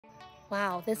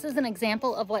Wow, this is an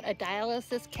example of what a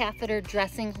dialysis catheter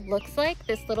dressing looks like.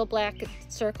 This little black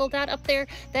circle dot up there,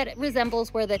 that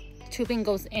resembles where the tubing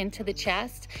goes into the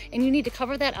chest, and you need to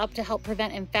cover that up to help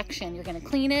prevent infection. You're going to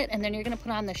clean it, and then you're going to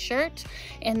put on the shirt,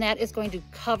 and that is going to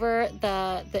cover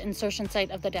the insertion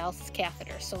site of the dialysis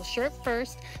catheter. So shirt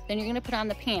first, then you're going to put on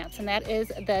the pants, and that is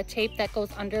the tape that goes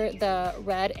under the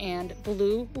red and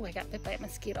blue. Oh, I got bit by a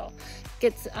mosquito.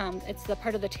 It's the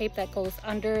part of the tape that goes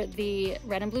under the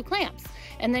red and blue clamps.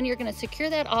 And then you're going to secure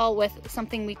that all with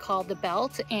something we call the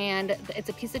belt, and it's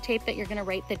a piece of tape that you're going to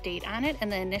write the date on it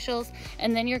and the initials,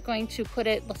 and then you're going to put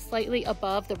it slightly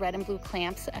above the red and blue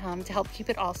clamps to help keep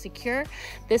it all secure.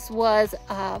 This was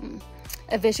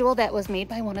a visual that was made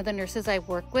by one of the nurses I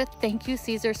work with. Thank you,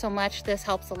 Ceasar, so much. This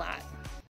helps a lot.